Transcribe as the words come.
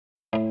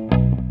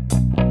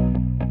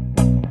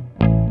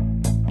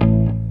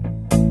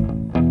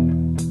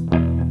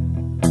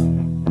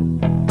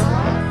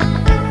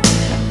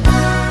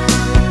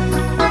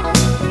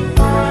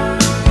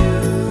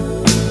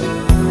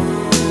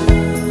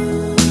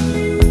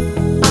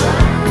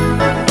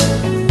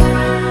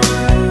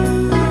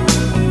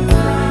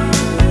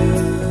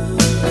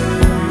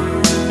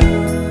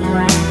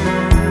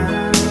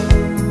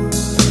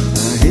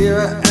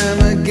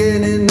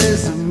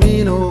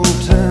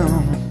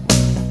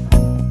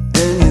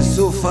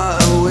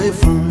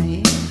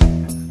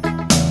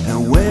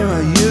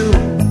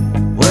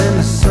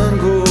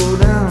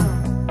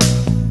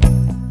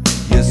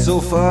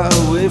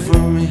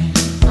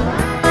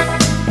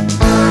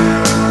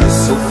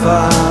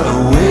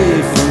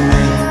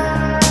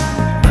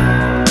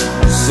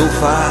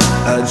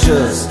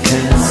just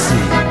can't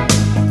see.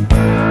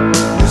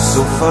 You're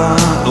so far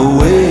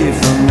away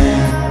from me.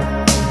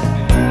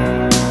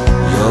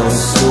 You're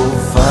so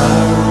far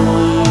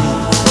away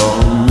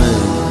from me.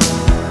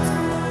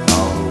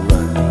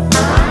 Alright.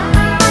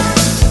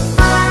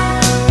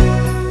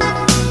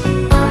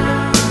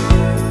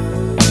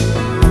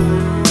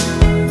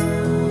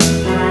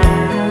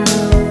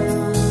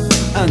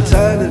 I'm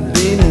tired of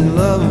being in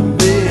love and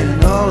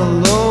being all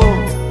alone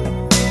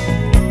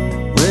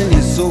when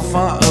you're so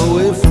far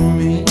away from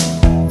me.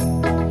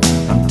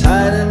 I'm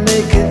tired of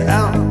making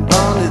out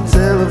on the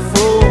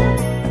telephone,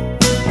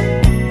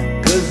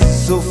 'cause you're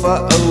so far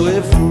away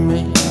from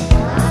me.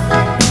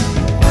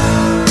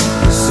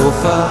 You're so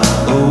far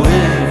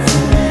away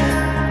from me.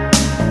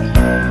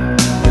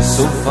 You're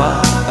so far,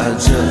 I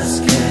just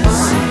can't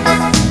see.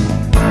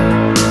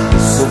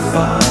 You're so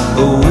far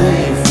away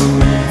from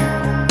me.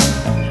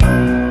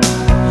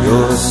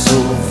 You're so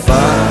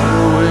far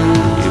away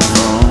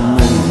from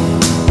me.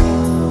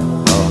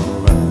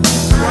 Alright.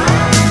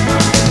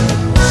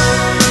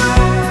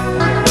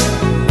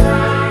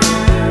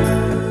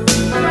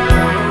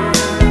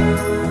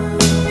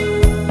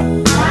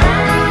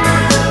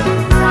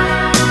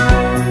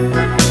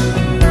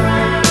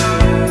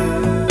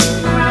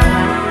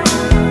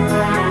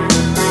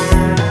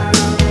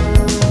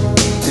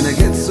 And I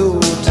get so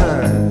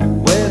tired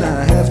when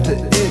I have to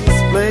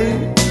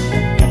explain.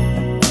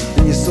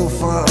 And you're so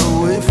far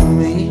away from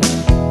me.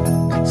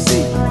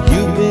 See,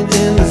 you've been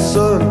in the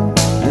sun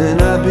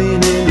and I've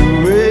been in the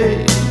rain,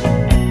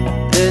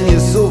 and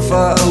you're so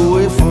far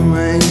away from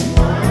me.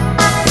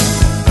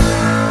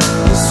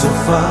 You're so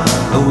far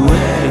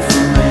away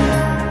from me.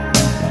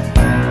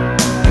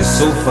 You're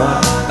so far,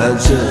 I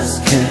just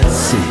can't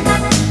see.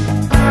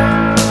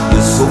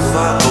 You're so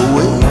far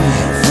away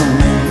from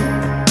me.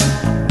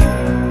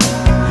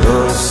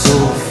 You're so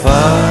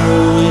far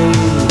away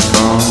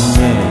from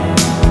me.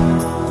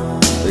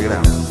 Check it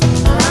out.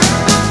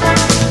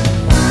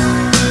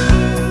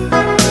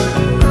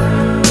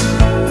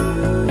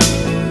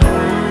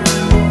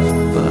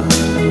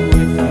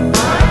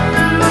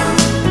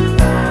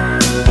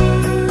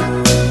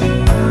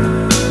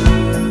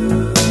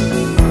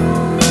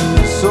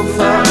 So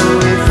far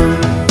away from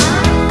me.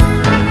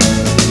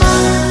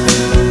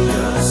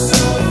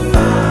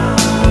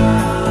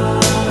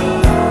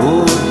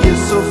 Oh,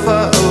 you're so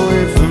far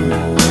away from me.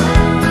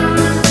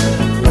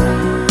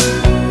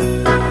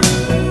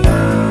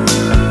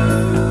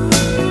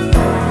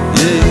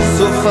 Yeah, you're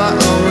so far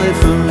away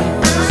from me.